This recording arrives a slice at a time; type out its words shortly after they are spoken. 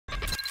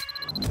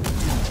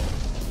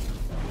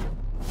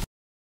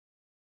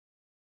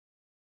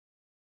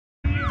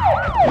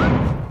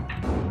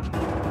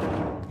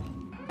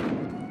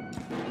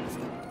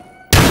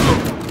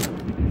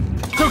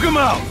him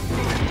out!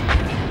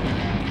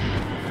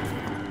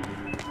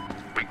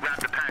 We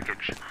grabbed the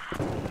package.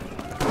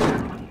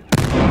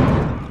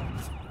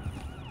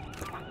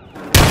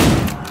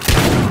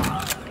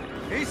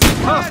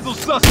 Hostile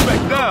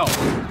suspect down!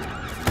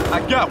 I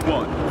got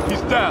one.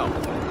 He's down.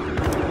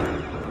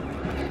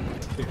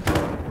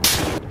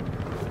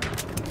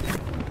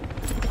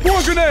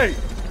 More grenade!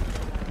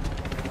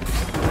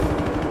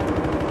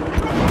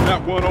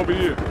 Got one over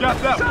here.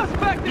 Got that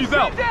Suspect one. He's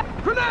out.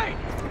 Grenade!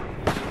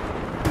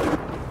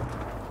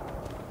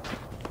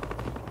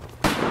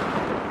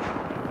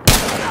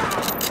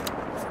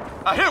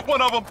 I hit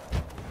one of them.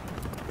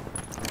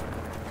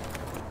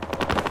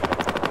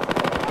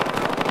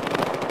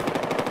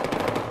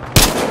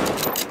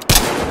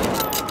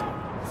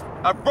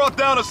 I brought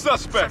down a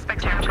suspect.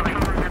 Suspect territory.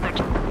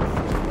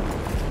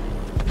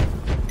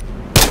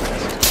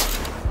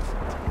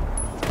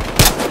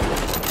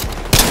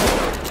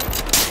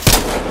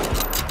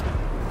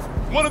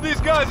 One of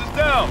these guys is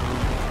down.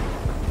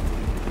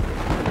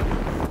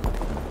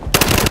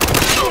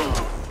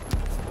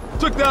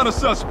 Took down a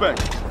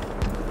suspect.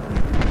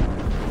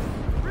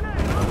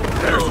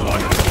 There's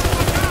one.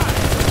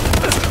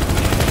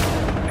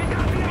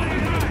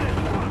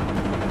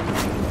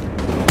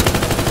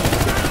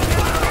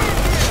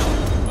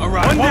 All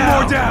right, one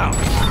more down.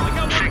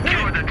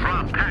 Secure the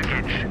drop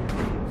package.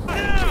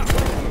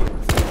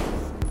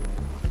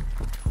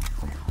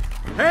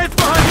 Hands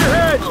behind your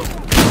head.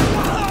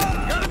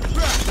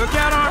 Look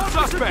out, armed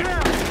suspect.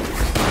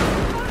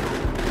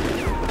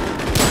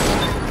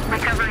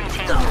 Recovery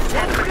team.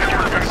 Head for the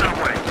drop in some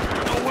way.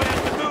 No way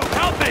to move.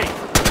 Help me.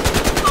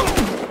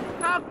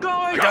 I'm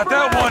going. Got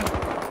that one.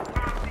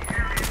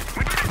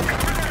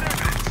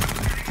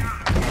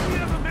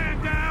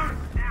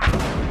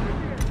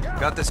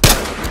 Got this guy.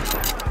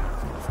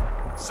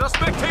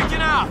 Suspect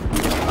taken out.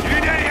 You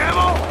need any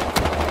ammo?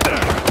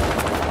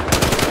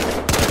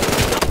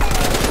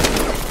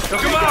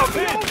 Took him out. Over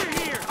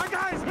here. Our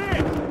guy's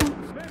hit.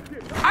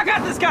 I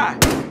got this guy.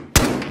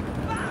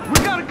 We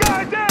got a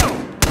guy down.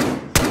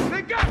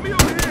 They got me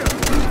over here.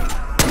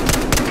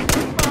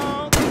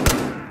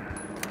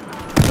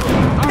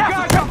 I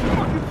got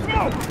fucking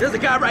smoke. There's a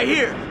guy right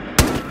here.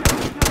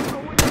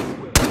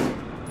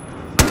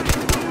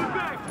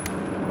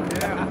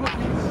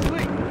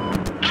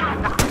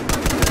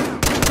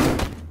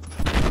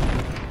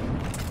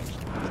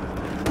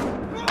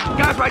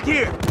 Guys right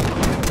here!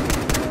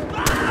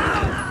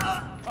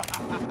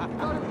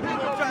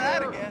 Try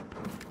that again.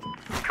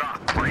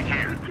 Drop right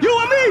here. You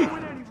and me!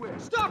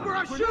 Stop or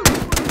I shoot!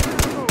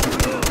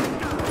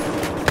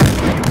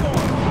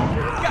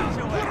 Got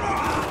your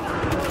ass.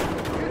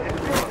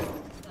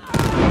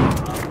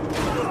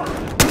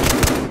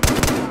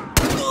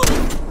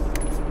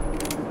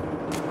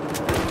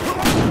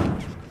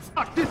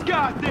 Fuck, this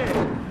guy's dead!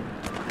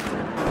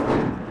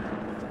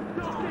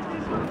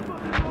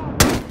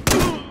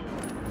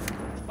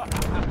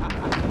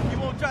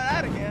 Try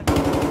that again.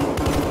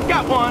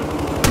 Got one.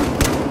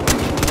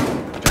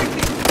 Take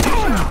these.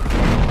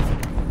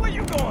 Where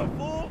you going,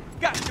 fool?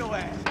 Got your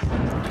ass.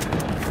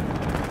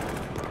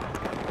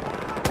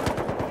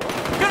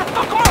 Get the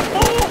fuck off,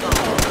 fool!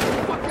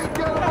 Fucking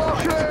get off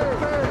here!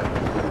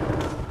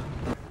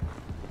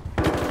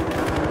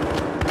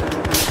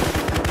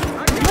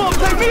 You won't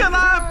take me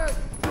alive!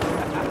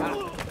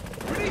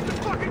 We need some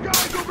fucking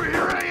guys over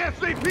here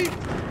ASAP!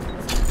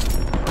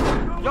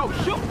 Yo,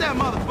 shoot that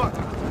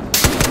motherfucker!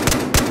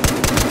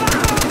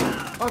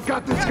 I've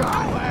got this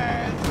guy!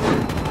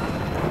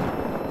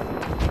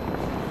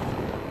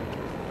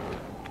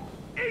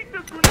 Eat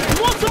this grenade!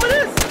 You want some of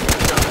this?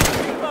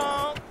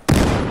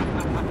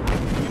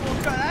 You won't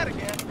try that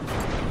again.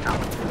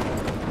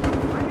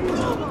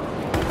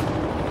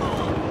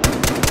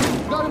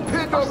 Got him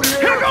pinned over here!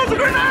 Here goes the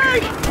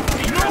grenade!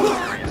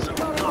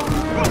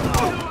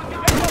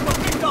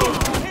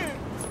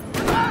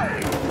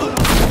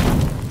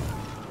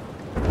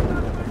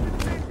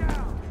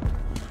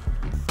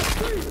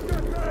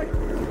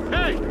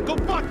 Hey, go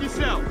fuck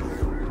yourself!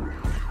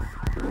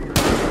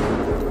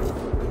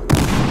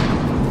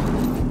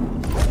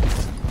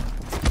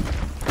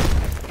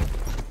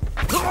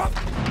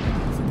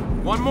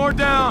 One more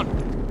down.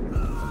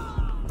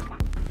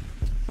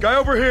 Guy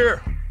over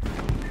here.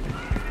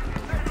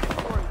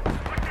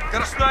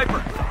 Got a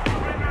sniper.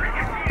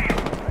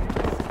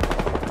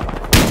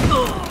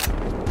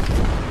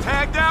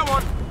 Tag that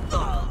one.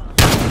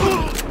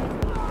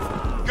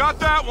 Got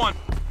that one.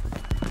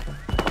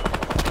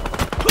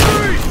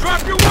 Please,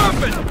 drop your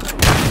weapon.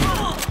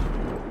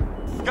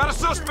 Got a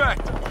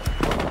suspect.